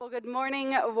Good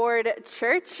morning, Ward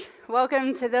Church.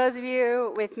 Welcome to those of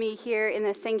you with me here in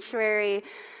the sanctuary.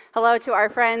 Hello to our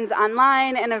friends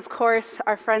online and, of course,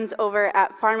 our friends over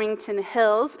at Farmington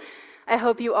Hills. I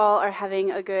hope you all are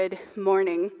having a good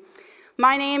morning.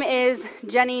 My name is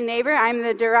Jenni Neighbour. I'm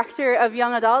the Director of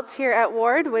Young Adults here at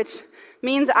Ward, which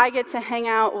means I get to hang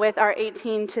out with our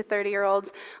 18 to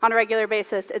 30-year-olds on a regular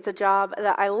basis. It's a job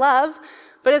that I love.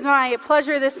 But it's my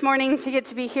pleasure this morning to get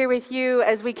to be here with you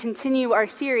as we continue our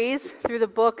series through the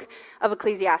book of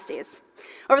Ecclesiastes.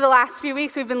 Over the last few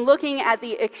weeks, we've been looking at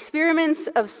the experiments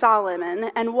of Solomon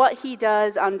and what he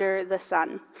does under the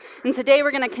sun. And today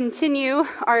we're going to continue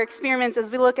our experiments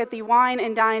as we look at the wine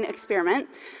and dine experiment,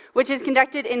 which is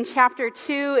conducted in chapter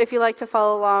 2. If you'd like to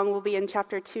follow along, we'll be in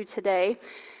chapter 2 today.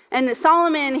 And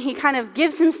Solomon, he kind of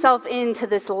gives himself into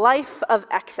this life of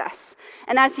excess.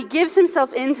 And as he gives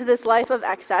himself into this life of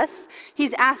excess,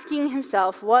 he's asking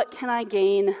himself, what can I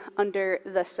gain under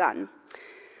the sun?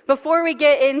 Before we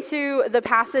get into the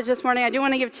passage this morning, I do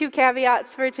want to give two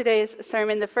caveats for today's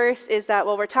sermon. The first is that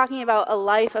while we're talking about a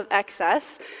life of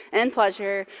excess and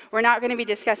pleasure, we're not going to be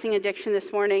discussing addiction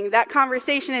this morning. That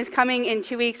conversation is coming in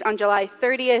 2 weeks on July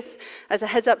 30th. As a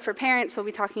heads up for parents, we'll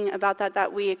be talking about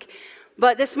that week.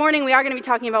 But this morning, we are going to be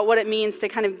talking about what it means to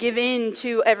kind of give in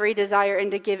to every desire and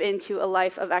to give into a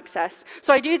life of excess.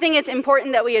 So I do think it's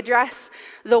important that we address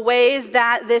the ways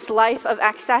that this life of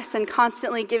excess and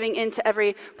constantly giving into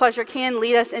every pleasure can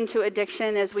lead us into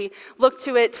addiction. As we look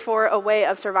to it for a way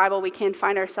of survival, we can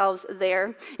find ourselves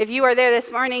there. If you are there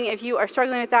this morning, if you are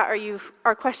struggling with that, or you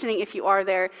are questioning if you are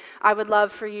there, I would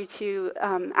love for you to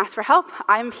ask for help.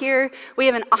 I'm here. We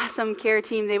have an awesome care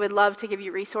team. They would love to give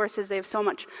you resources. They have so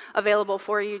much available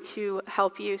for you to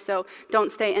help you, so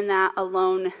don't stay in that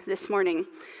alone this morning.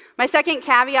 My second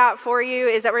caveat for you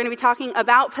is that we're going to be talking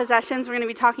about possessions. We're going to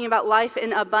be talking about life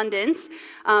in abundance.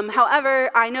 However,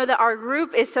 I know that our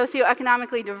group is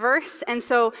socioeconomically diverse, and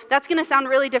so that's going to sound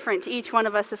really different to each one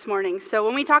of us this morning. So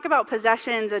when we talk about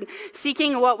possessions and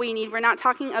seeking what we need, we're not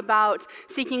talking about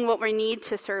seeking what we need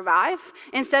to survive.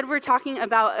 Instead, we're talking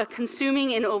about a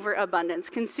consuming in overabundance,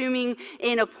 consuming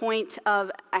in a point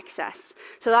of excess.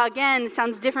 So that, again,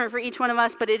 sounds different for each one of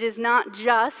us, but it is not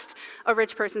just a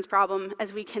rich person's problem,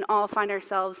 as we can all find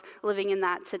ourselves living in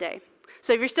that today.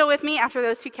 So if you're still with me after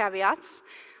those two caveats,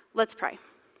 let's pray.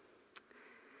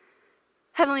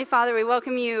 Heavenly Father, we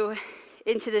welcome you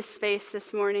into this space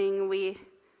this morning. We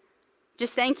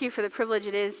just thank you for the privilege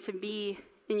it is to be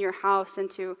in your house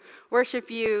and to worship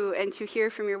you and to hear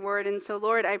from your word. And so,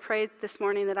 Lord, I pray this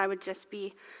morning that I would just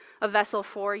be a vessel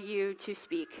for you to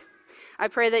speak. I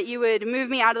pray that you would move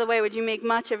me out of the way. Would you make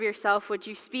much of yourself? Would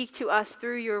you speak to us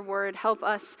through your word? Help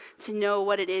us to know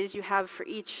what it is you have for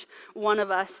each one of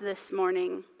us this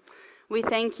morning. We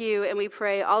thank you and we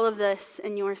pray all of this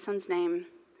in your son's name.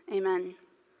 Amen.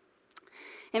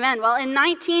 Amen. Well, in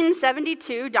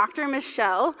 1972, Dr.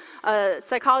 Michelle, a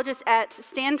psychologist at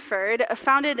Stanford,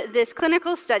 founded this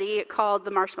clinical study called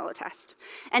the marshmallow test.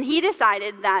 And he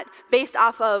decided that based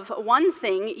off of one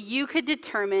thing, you could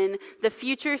determine the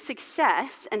future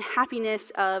success and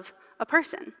happiness of a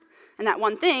person. And that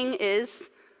one thing is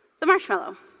the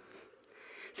marshmallow.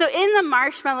 So in the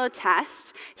marshmallow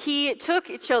test, he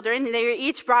took children, they were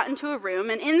each brought into a room,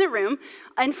 and in the room,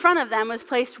 in front of them was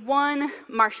placed one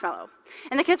marshmallow.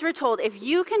 And the kids were told, if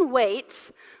you can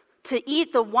wait to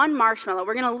eat the one marshmallow,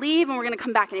 we're going to leave and we're going to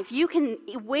come back, and if you can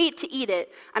wait to eat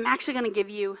it, I'm actually going to give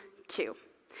you two.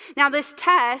 Now this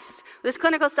test, this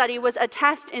clinical study, was a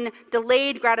test in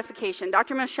delayed gratification.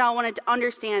 Dr. Michelle wanted to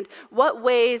understand what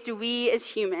ways do we as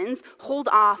humans hold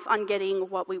off on getting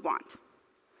what we want.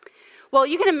 Well,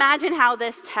 you can imagine how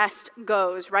this test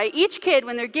goes, right? Each kid,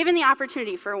 when they're given the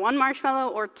opportunity for one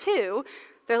marshmallow or two,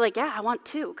 they're like, yeah, I want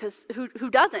two, because who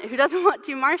doesn't? Who doesn't want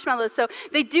two marshmallows? So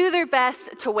they do their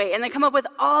best to wait, and they come up with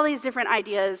all these different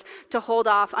ideas to hold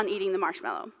off on eating the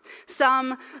marshmallow.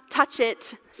 Some touch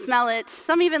it, smell it,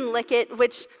 some even lick it,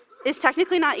 which is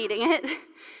technically not eating it.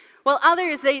 While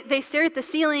others, they stare at the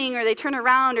ceiling or they turn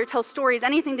around or tell stories,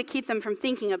 anything to keep them from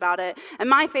thinking about it. And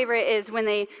my favorite is when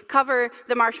they cover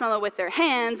the marshmallow with their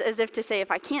hands as if to say,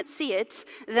 if I can't see it,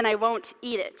 then I won't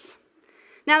eat it.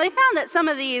 Now, they found that some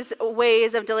of these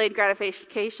ways of delayed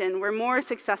gratification were more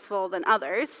successful than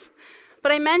others.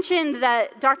 But I mentioned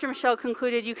that Dr. Michelle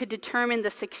concluded you could determine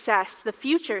the success, the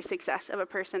future success of a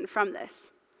person from this.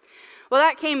 Well,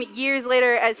 that came years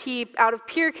later as he, out of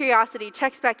pure curiosity,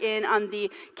 checks back in on the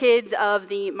kids of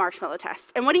the marshmallow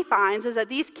test. And what he finds is that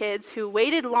these kids who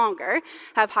waited longer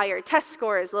have higher test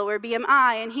scores, lower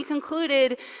BMI, and he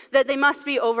concluded that they must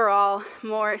be overall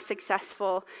more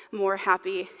successful, more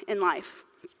happy in life.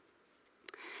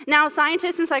 Now,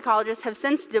 scientists and psychologists have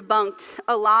since debunked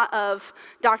a lot of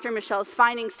Dr. Michel's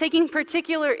findings, taking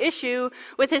particular issue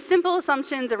with his simple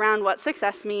assumptions around what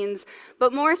success means,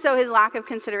 but more so his lack of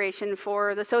consideration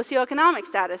for the socioeconomic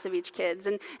status of each kid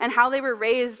and how they were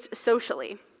raised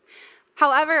socially.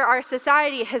 However, our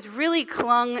society has really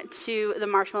clung to the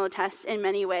marshmallow test in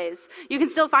many ways. You can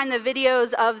still find the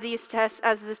videos of these tests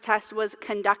as this test was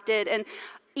conducted, and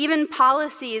even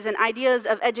policies and ideas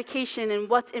of education and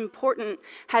what's important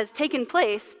has taken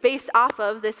place based off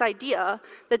of this idea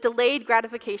that delayed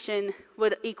gratification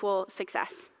would equal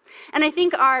success. And I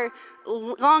think our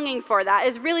longing for that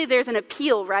is really there's an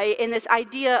appeal, right, in this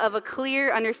idea of a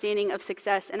clear understanding of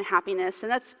success and happiness.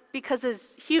 And that's because as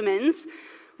humans,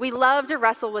 we love to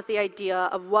wrestle with the idea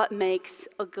of what makes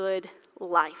a good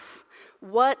life,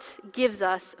 what gives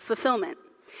us fulfillment.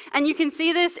 And you can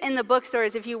see this in the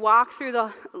bookstores. If you walk through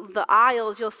the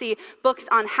aisles, you'll see books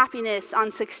on happiness, on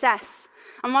success,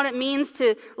 on what it means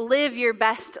to live your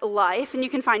best life. And you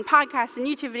can find podcasts and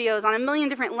YouTube videos on a million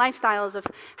different lifestyles of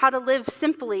how to live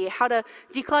simply, how to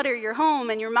declutter your home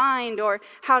and your mind, or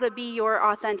how to be your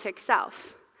authentic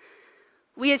self.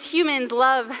 We as humans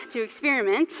love to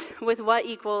experiment with what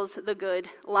equals the good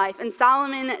life, and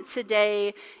Solomon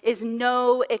today is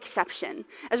no exception.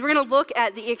 As we're going to look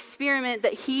at the experiment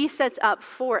that he sets up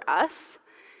for us,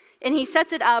 and he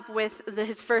sets it up with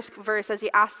his first verse as he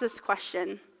asks this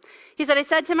question. He said, I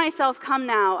said to myself, come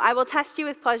now, I will test you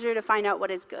with pleasure to find out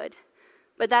what is good.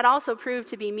 But that also proved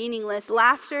to be meaningless.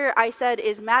 Laughter, I said,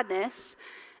 is madness.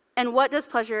 And what does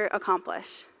pleasure accomplish?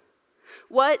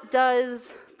 What does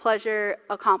pleasure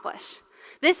accomplish?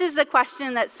 This is the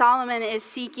question that Solomon is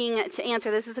seeking to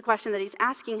answer. This is the question that he's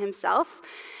asking himself.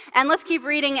 And let's keep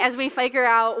reading as we figure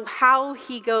out how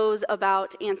he goes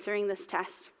about answering this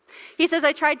test. He says,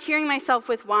 I tried cheering myself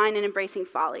with wine and embracing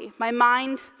folly, my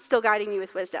mind still guiding me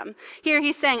with wisdom. Here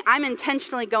he's saying, I'm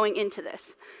intentionally going into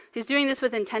this. He's doing this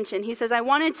with intention. He says, I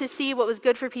wanted to see what was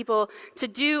good for people to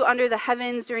do under the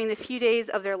heavens during the few days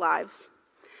of their lives.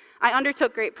 I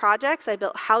undertook great projects. I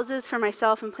built houses for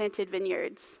myself and planted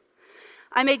vineyards.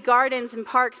 I made gardens and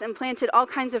parks and planted all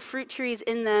kinds of fruit trees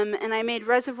in them, and I made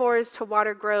reservoirs to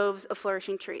water groves of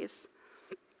flourishing trees.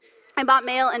 I bought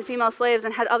male and female slaves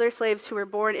and had other slaves who were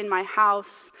born in my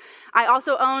house. I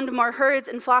also owned more herds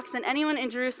and flocks than anyone in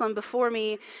Jerusalem before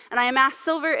me, and I amassed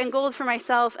silver and gold for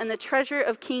myself and the treasure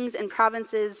of kings and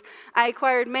provinces. I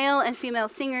acquired male and female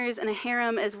singers and a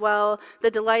harem as well,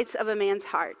 the delights of a man's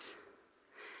heart.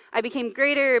 I became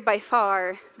greater by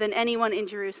far than anyone in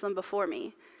Jerusalem before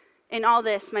me. In all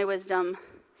this, my wisdom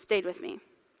stayed with me.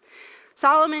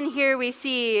 Solomon here we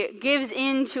see gives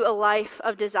into a life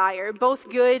of desire, both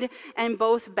good and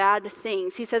both bad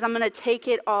things. He says, I'm going to take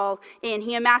it all in.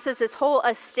 He amasses this whole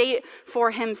estate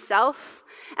for himself,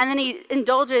 and then he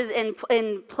indulges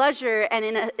in pleasure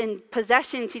and in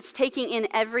possessions. He's taking in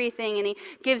everything, and he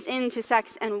gives in to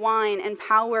sex and wine and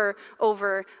power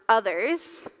over others.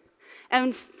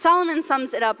 And Solomon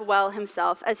sums it up well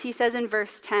himself, as he says in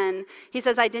verse 10. He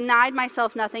says, I denied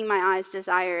myself nothing my eyes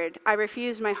desired. I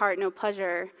refused my heart no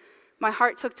pleasure. My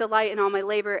heart took delight in all my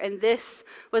labor, and this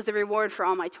was the reward for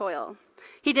all my toil.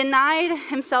 He denied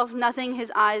himself nothing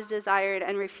his eyes desired,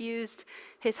 and refused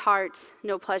his heart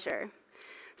no pleasure.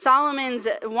 Solomon's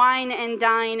wine and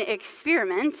dine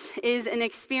experiment is an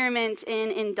experiment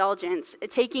in indulgence,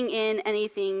 taking in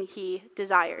anything he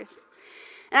desires.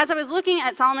 And as I was looking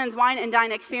at Solomon's wine and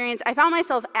dine experience, I found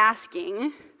myself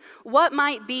asking, what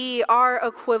might be our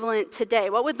equivalent today?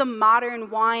 What would the modern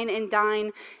wine and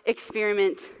dine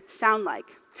experiment sound like?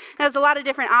 Now, there's a lot of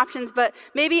different options, but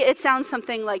maybe it sounds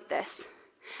something like this.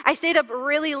 I stayed up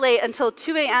really late until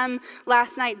 2 a.m.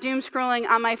 last night, doom scrolling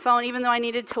on my phone, even though I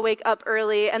needed to wake up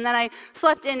early. And then I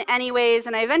slept in anyways,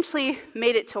 and I eventually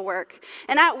made it to work.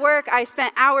 And at work, I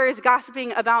spent hours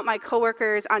gossiping about my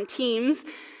coworkers on Teams.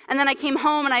 And then I came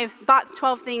home and I bought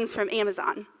 12 things from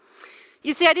Amazon.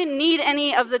 You see, I didn't need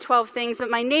any of the 12 things, but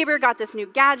my neighbor got this new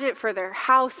gadget for their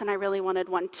house, and I really wanted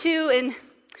one too. And,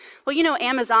 well, you know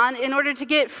Amazon, in order to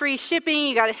get free shipping,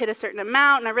 you got to hit a certain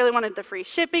amount, and I really wanted the free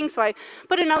shipping, so I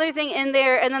put another thing in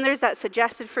there, and then there's that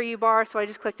suggested for you bar, so I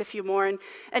just clicked a few more. And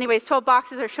anyways, 12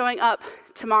 boxes are showing up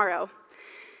tomorrow.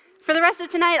 For the rest of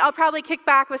tonight, I'll probably kick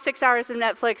back with 6 hours of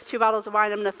Netflix, 2 bottles of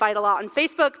wine. I'm going to fight a lot on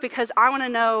Facebook because I want to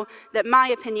know that my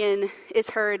opinion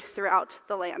is heard throughout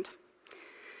the land.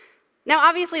 Now,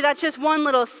 obviously, that's just one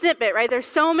little snippet, right? There's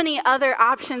so many other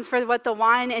options for what the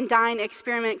wine and dine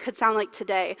experiment could sound like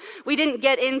today. We didn't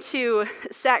get into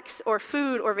sex or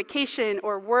food or vacation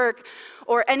or work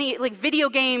or any like video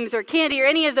games or candy or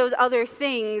any of those other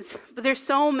things, but there's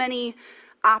so many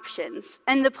options.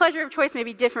 And the pleasure of choice may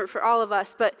be different for all of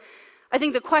us, but I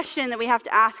think the question that we have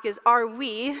to ask is, are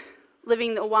we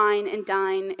living the wine and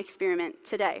dine experiment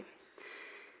today?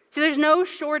 So there's no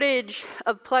shortage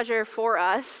of pleasure for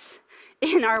us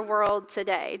in our world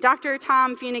today. Dr.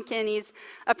 Tom Funikin, he's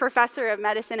a professor of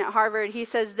medicine at Harvard. He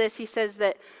says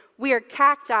that we are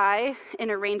cacti in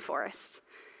a rainforest.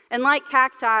 And like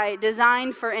cacti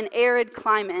designed for an arid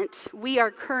climate, we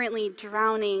are currently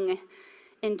drowning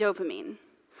in dopamine.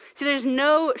 See, there's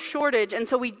no shortage, and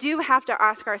so we do have to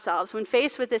ask ourselves, when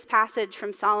faced with this passage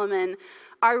from Solomon,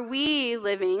 are we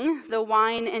living the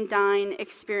wine and dine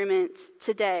experiment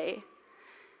today?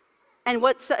 And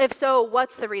if so,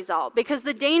 what's the result? Because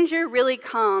the danger really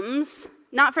comes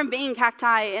not from being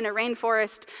cacti in a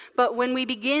rainforest, but when we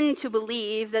begin to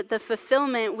believe that the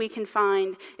fulfillment we can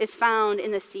find is found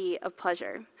in the sea of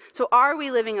pleasure. So are we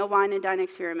living a wine and dine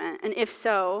experiment? And if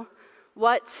so,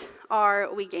 what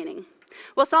are we gaining?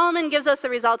 Well, Solomon gives us the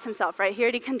results himself, right? He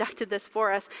already conducted this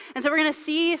for us. And so we're going to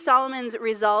see Solomon's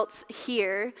results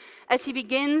here as he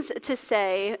begins to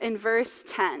say in verse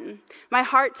 10, "My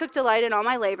heart took delight in all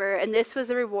my labor, and this was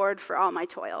the reward for all my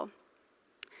toil.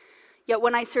 Yet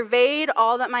when I surveyed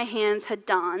all that my hands had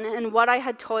done and what I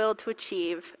had toiled to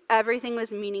achieve, everything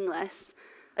was meaningless,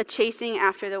 a chasing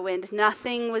after the wind.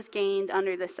 Nothing was gained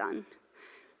under the sun."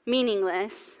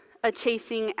 Meaningless, a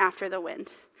chasing after the wind.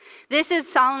 This is,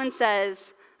 Solomon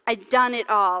says, I've done it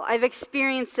all. I've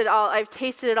experienced it all. I've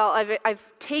tasted it all. I've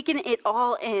taken it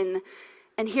all in.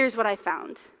 And here's what I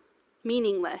found.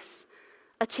 Meaningless,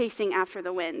 a chasing after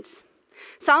the wind.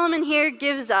 Solomon here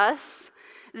gives us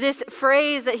this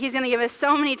phrase that he's going to give us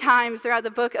so many times throughout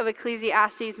the book of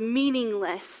Ecclesiastes,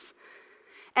 meaningless.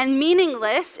 And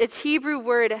meaningless, its Hebrew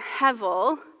word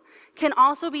hevel, can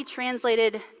also be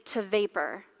translated to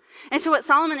vapor. And so what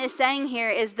Solomon is saying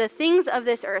here is the things of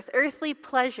this earth, earthly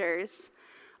pleasures,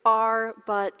 are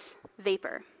but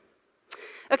vapor.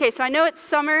 Okay, so I know it's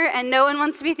summer and no one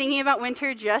wants to be thinking about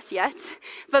winter just yet,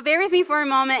 but bear with me for a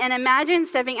moment and imagine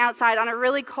stepping outside on a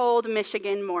really cold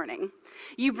Michigan morning.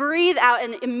 You breathe out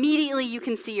and immediately you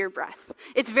can see your breath.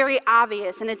 It's very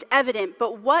obvious and it's evident,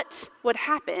 but what would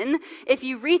happen if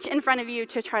you reach in front of you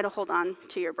to try to hold on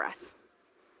to your breath?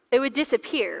 It would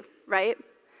disappear, right?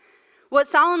 What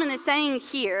Solomon is saying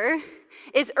here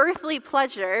is earthly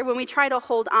pleasure, when we try to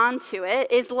hold on to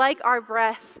it, is like our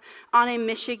breath on a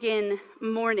Michigan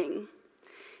morning.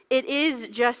 It is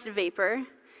just vapor.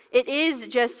 It is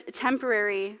just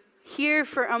temporary, here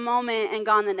for a moment and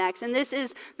gone the next. And this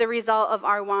is the result of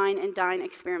our wine and dine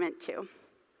experiment too.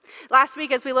 Last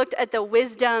week, as we looked at the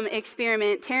wisdom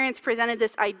experiment, Terrence presented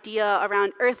this idea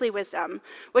around earthly wisdom,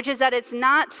 which is that it's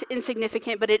not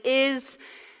insignificant, but it is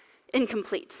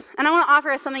incomplete. And I want to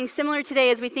offer us something similar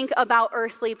today as we think about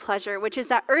earthly pleasure, which is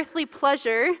that earthly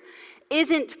pleasure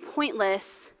isn't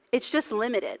pointless, it's just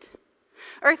limited.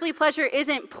 Earthly pleasure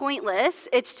isn't pointless,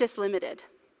 it's just limited.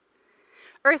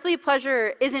 Earthly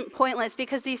pleasure isn't pointless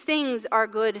because these things are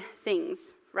good things,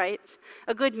 right?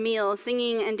 A good meal,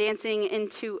 singing and dancing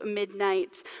into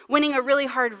midnight, winning a really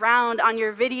hard round on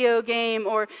your video game,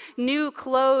 or new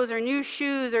clothes or new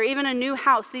shoes or even a new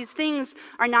house. These things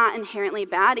are not inherently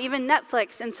bad. Even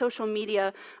Netflix and social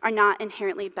media are not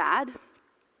inherently bad.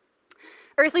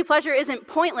 Earthly pleasure isn't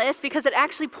pointless because it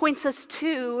actually points us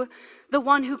to the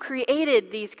one who created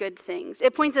these good things.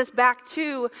 It points us back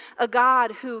to a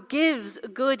God who gives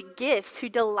good gifts, who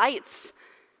delights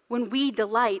when we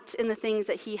delight in the things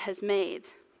that he has made.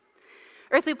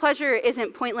 Earthly pleasure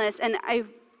isn't pointless, and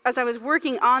as I was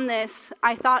working on this,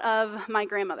 I thought of my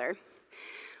grandmother.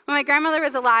 When my grandmother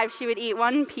was alive, she would eat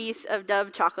one piece of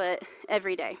Dove chocolate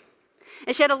every day.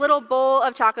 And she had a little bowl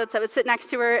of chocolates that would sit next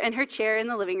to her in her chair in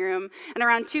the living room, and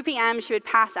around 2 p.m., she would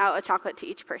pass out a chocolate to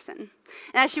each person.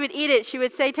 And as she would eat it, she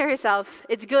would say to herself,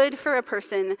 "It's good for a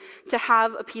person to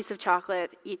have a piece of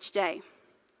chocolate each day."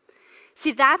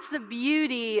 See, that's the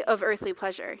beauty of earthly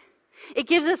pleasure. It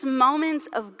gives us moments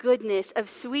of goodness, of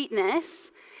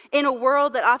sweetness, in a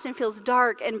world that often feels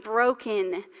dark and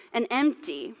broken and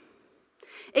empty.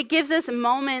 It gives us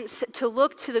moments to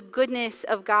look to the goodness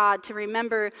of God, to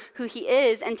remember who he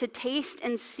is, and to taste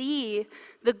and see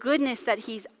the goodness that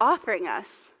he's offering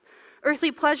us.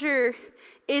 Earthly pleasure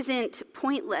isn't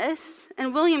pointless.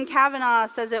 And William Kavanaugh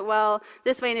says it well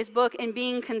this way in his book, In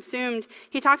Being Consumed.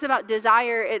 He talks about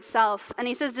desire itself. And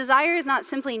he says desire is not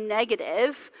simply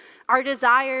negative. Our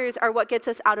desires are what gets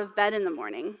us out of bed in the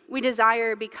morning. We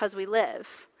desire because we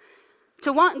live.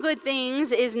 To want good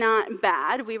things is not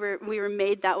bad. We were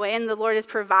made that way, and the Lord has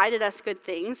provided us good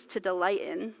things to delight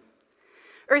in.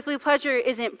 Earthly pleasure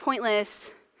isn't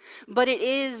pointless, but it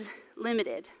is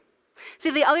limited.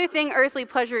 See, the other thing earthly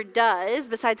pleasure does,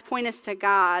 besides point us to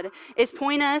God, is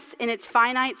point us in its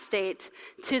finite state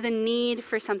to the need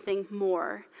for something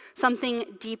more, something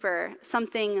deeper,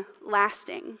 something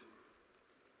lasting.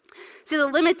 See, the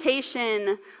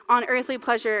limitation on earthly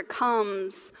pleasure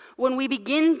comes when we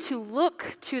begin to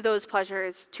look to those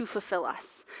pleasures to fulfill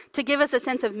us, to give us a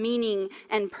sense of meaning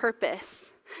and purpose.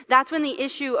 That's when the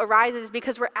issue arises,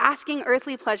 because we're asking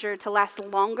earthly pleasure to last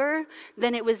longer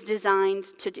than it was designed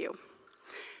to do.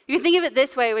 You can think of it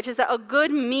this way, which is that a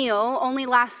good meal only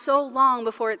lasts so long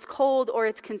before it's cold or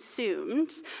it's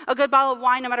consumed. A good bottle of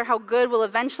wine, no matter how good, will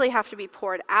eventually have to be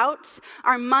poured out.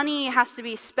 Our money has to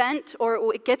be spent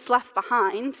or it gets left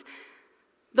behind.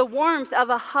 The warmth of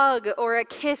a hug or a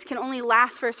kiss can only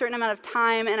last for a certain amount of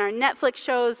time, and our Netflix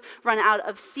shows run out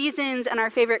of seasons, and our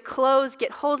favorite clothes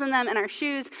get holes in them, and our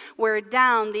shoes wear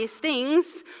down. These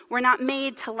things were not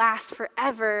made to last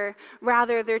forever.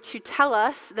 Rather, they're to tell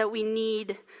us that we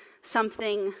need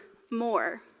something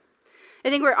more. I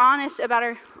think we're honest about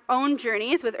our own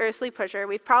journeys with earthly pleasure.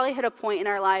 We've probably hit a point in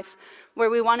our life where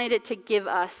we wanted it to give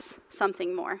us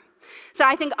something more. So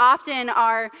I think often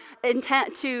our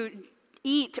intent to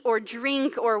eat or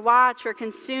drink or watch or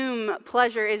consume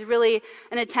pleasure is really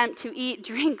an attempt to eat,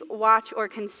 drink, watch, or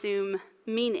consume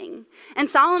meaning. And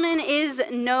Solomon is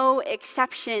no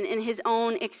exception in his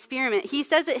own experiment. He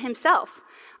says it himself.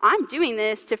 I'm doing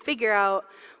this to figure out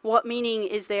what meaning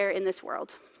is there in this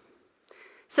world.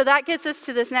 So that gets us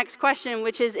to this next question,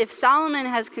 which is, if Solomon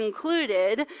has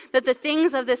concluded that the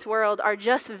things of this world are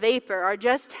just vapor, are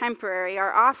just temporary,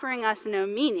 are offering us no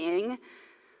meaning,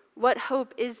 what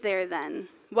hope is there then?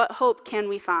 What hope can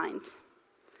we find?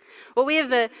 Well, we have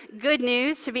the good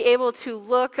news to be able to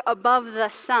look above the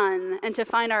sun and to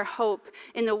find our hope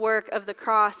in the work of the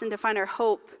cross and to find our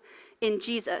hope in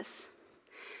Jesus.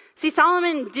 See,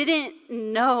 Solomon didn't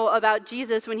know about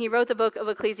Jesus when he wrote the book of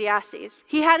Ecclesiastes.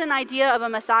 He had an idea of a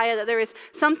Messiah, that there is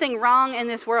something wrong in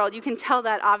this world. You can tell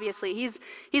that, obviously.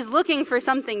 He's looking for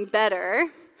something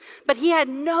better. But he had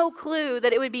no clue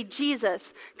that it would be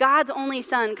Jesus, God's only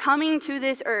Son, coming to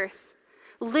this earth,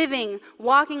 living,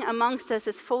 walking amongst us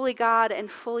as fully God and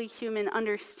fully human,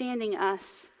 understanding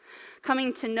us,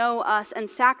 coming to know us, and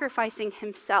sacrificing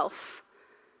himself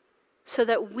so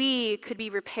that we could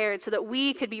be repaired, so that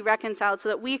we could be reconciled, so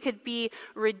that we could be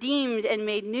redeemed and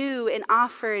made new and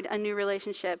offered a new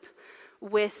relationship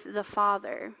with the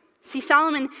Father. See,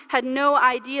 Solomon had no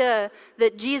idea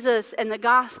that Jesus and the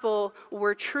gospel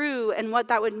were true and what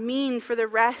that would mean for the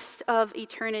rest of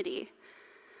eternity.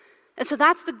 And so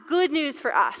that's the good news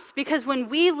for us, because when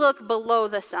we look below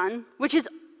the sun, which is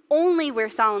only where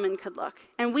Solomon could look,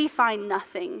 and we find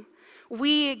nothing,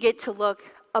 we get to look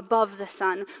above the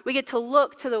sun. We get to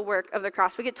look to the work of the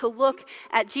cross. We get to look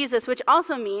at Jesus, which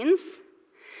also means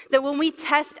that when we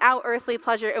test out earthly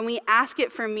pleasure and we ask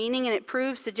it for meaning and it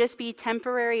proves to just be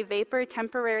temporary vapor,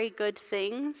 temporary good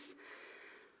things,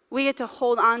 we get to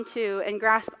hold on to and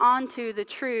grasp onto the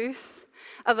truth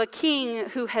of a king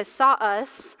who has sought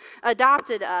us,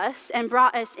 adopted us, and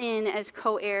brought us in as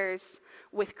co-heirs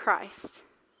with Christ.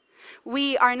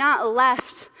 We are not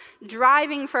left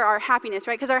driving for our happiness,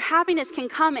 right? Because our happiness can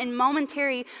come in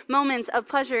momentary moments of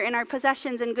pleasure in our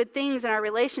possessions and good things in our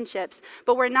relationships,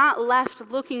 but we're not left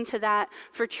looking to that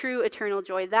for true eternal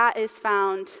joy. That is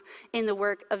found in the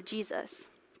work of Jesus.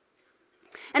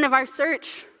 And if our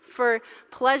search for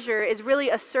pleasure is really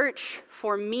a search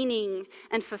for meaning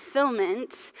and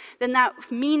fulfillment, then that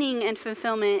meaning and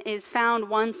fulfillment is found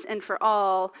once and for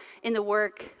all in the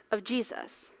work of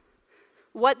Jesus.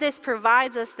 What this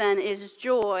provides us then is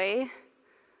joy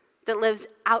that lives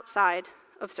outside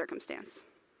of circumstance.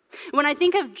 When I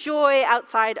think of joy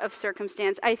outside of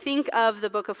circumstance, I think of the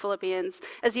book of Philippians,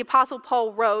 as the Apostle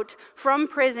Paul wrote from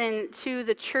prison to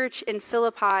the church in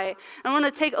Philippi. I want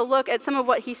to take a look at some of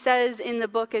what he says in the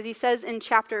book, as he says in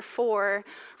chapter 4,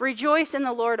 "Rejoice in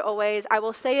the Lord always. I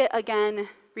will say it again,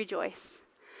 rejoice.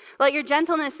 Let your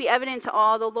gentleness be evident to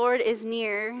all. The Lord is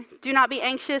near. Do not be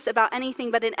anxious about anything,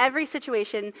 but in every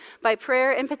situation, by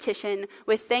prayer and petition,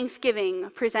 with thanksgiving,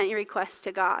 present your requests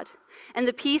to God. And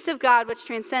the peace of God, which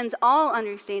transcends all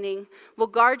understanding, will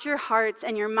guard your hearts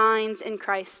and your minds in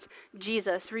Christ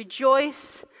Jesus.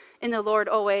 Rejoice in the Lord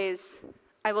always.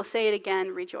 I will say it again,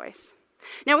 rejoice."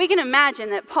 Now we can imagine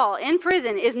that Paul, in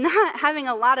prison, is not having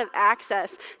a lot of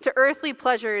access to earthly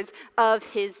pleasures of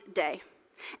his day.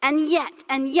 And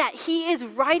yet, he is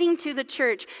writing to the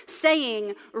church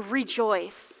saying,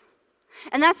 rejoice.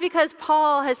 And that's because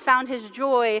Paul has found his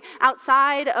joy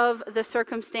outside of the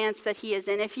circumstance that he is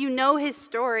in. If you know his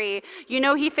story, you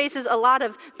know he faces a lot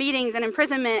of beatings and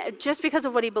imprisonment just because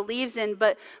of what he believes in.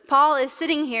 But Paul is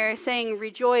sitting here saying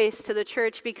rejoice to the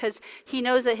church because he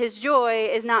knows that his joy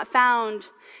is not found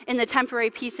in the temporary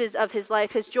pieces of his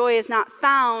life. His joy is not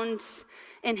found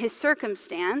in his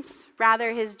circumstance.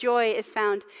 Rather, his joy is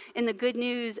found in the good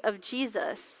news of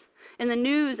Jesus, in the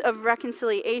news of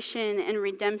reconciliation and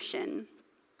redemption.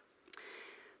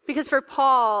 Because for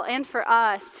Paul and for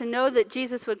us to know that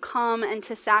Jesus would come and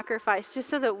to sacrifice just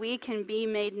so that we can be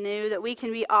made new, that we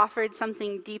can be offered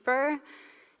something deeper,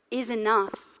 is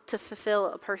enough to fulfill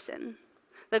a person.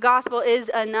 The gospel is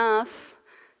enough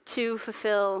to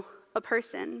fulfill a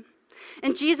person.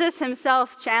 And Jesus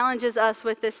himself challenges us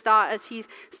with this thought as he's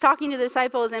talking to the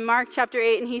disciples in Mark chapter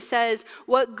 8, and he says,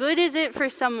 "What good is it for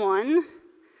someone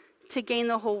to gain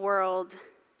the whole world,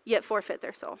 yet forfeit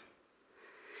their soul?"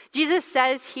 Jesus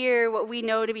says here what we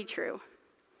know to be true,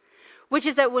 which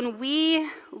is that when we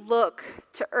look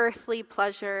to earthly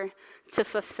pleasure to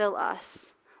fulfill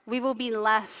us, we will be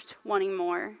left wanting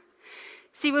more.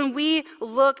 See, when we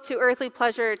look to earthly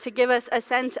pleasure to give us a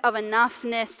sense of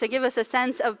enoughness, to give us a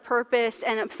sense of purpose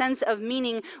and a sense of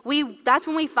meaning, that's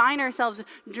when we find ourselves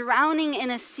drowning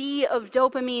in a sea of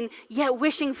dopamine, yet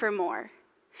wishing for more.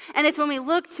 And it's when we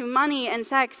look to money and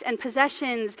sex and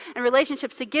possessions and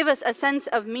relationships to give us a sense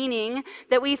of meaning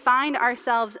that we find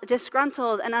ourselves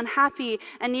disgruntled and unhappy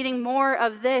and needing more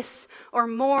of this or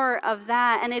more of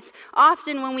that. And it's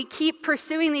often when we keep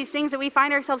pursuing these things that we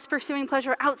find ourselves pursuing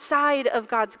pleasure outside of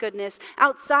God's goodness,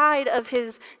 outside of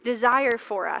his desire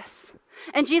for us.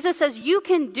 And Jesus says, you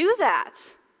can do that.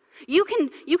 You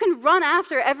can run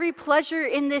after every pleasure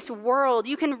in this world.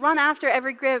 You can run after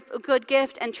every good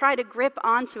gift and try to grip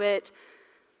onto it.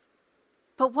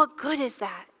 But what good is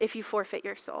that if you forfeit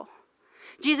your soul?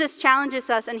 Jesus challenges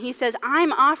us and he says,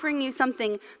 I'm offering you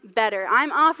something better.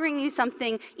 I'm offering you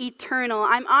something eternal.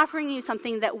 I'm offering you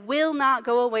something that will not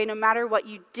go away no matter what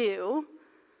you do.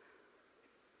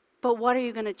 But what are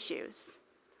you going to choose?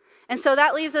 And so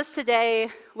that leaves us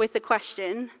today with the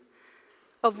question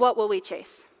of what will we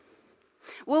chase?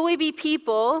 Will we be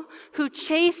people who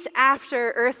chase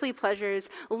after earthly pleasures,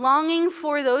 longing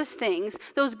for those things,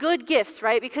 those good gifts,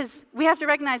 right? Because we have to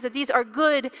recognize that these are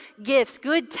good gifts,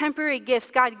 good temporary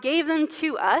gifts. God gave them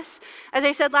to us. As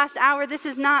I said last hour, this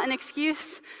is not an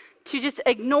excuse to just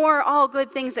ignore all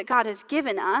good things that God has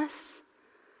given us.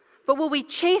 But will we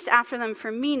chase after them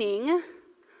for meaning,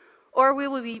 or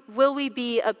will we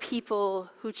be a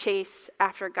people who chase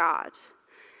after God?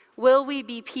 Will we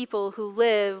be people who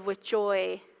live with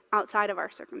joy outside of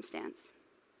our circumstance?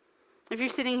 If you're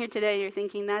sitting here today, you're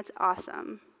thinking, that's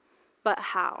awesome, but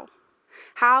how?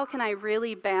 How can I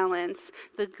really balance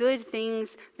the good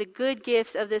things, the good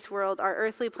gifts of this world, our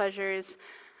earthly pleasures,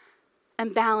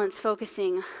 and balance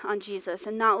focusing on Jesus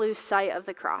and not lose sight of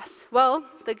the cross? Well,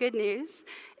 the good news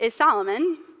is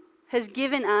Solomon has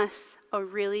given us a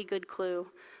really good clue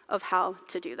of how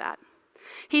to do that.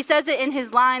 He says it in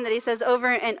his line that he says over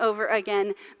and over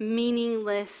again,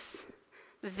 meaningless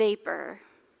vapor.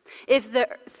 If the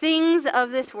things of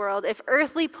this world, if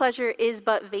earthly pleasure is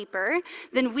but vapor,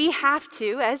 then we have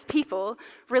to, as people,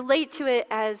 relate to it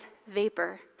as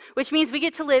vapor, which means we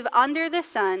get to live under the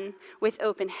sun with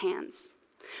open hands.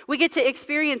 We get to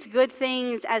experience good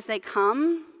things as they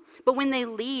come, but when they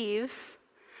leave,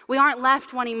 we aren't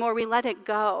left wanting more, we let it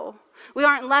go. We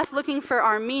aren't left looking for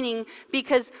our meaning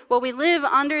because while we live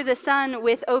under the sun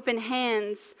with open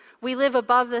hands, we live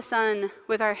above the sun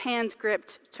with our hands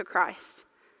gripped to Christ.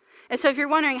 And so if you're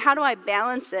wondering, how do I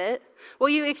balance it? Well,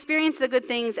 you experience the good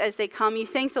things as they come. You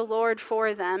thank the Lord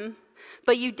for them,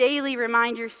 but you daily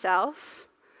remind yourself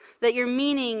that your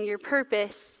meaning, your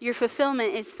purpose, your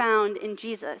fulfillment is found in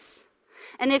Jesus.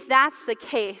 And if that's the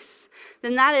case,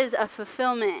 then that is a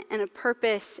fulfillment and a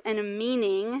purpose and a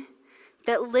meaning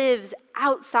that lives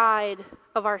outside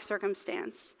of our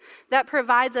circumstance, that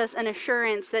provides us an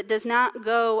assurance that does not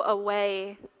go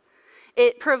away.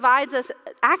 It provides us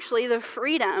actually the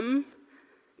freedom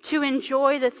to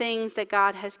enjoy the things that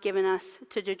God has given us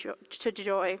to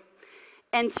enjoy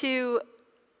and to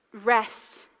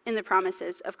rest in the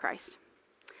promises of Christ.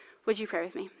 Would you pray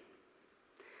with me?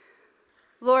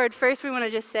 Lord, first we want to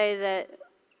just say that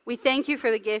we thank you for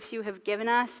the gifts you have given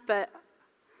us, but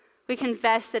we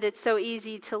confess that it's so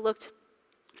easy to look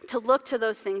to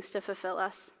those things to fulfill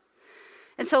us.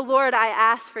 And so, Lord, I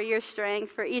ask for your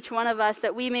strength for each one of us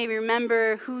that we may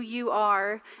remember who you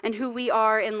are and who we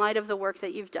are in light of the work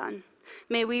that you've done.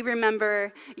 May we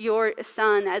remember your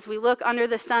Son. As we look under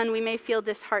the sun, we may feel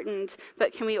disheartened,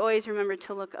 but can we always remember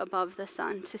to look above the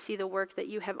sun, to see the work that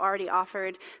you have already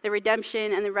offered, the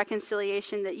redemption and the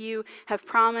reconciliation that you have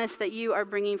promised that you are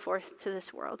bringing forth to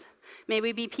this world. May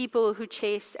we be people who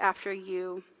chase after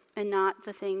you and not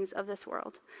the things of this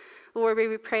world. Lord,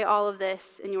 we pray all of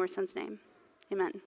this in your Son's name. Amen.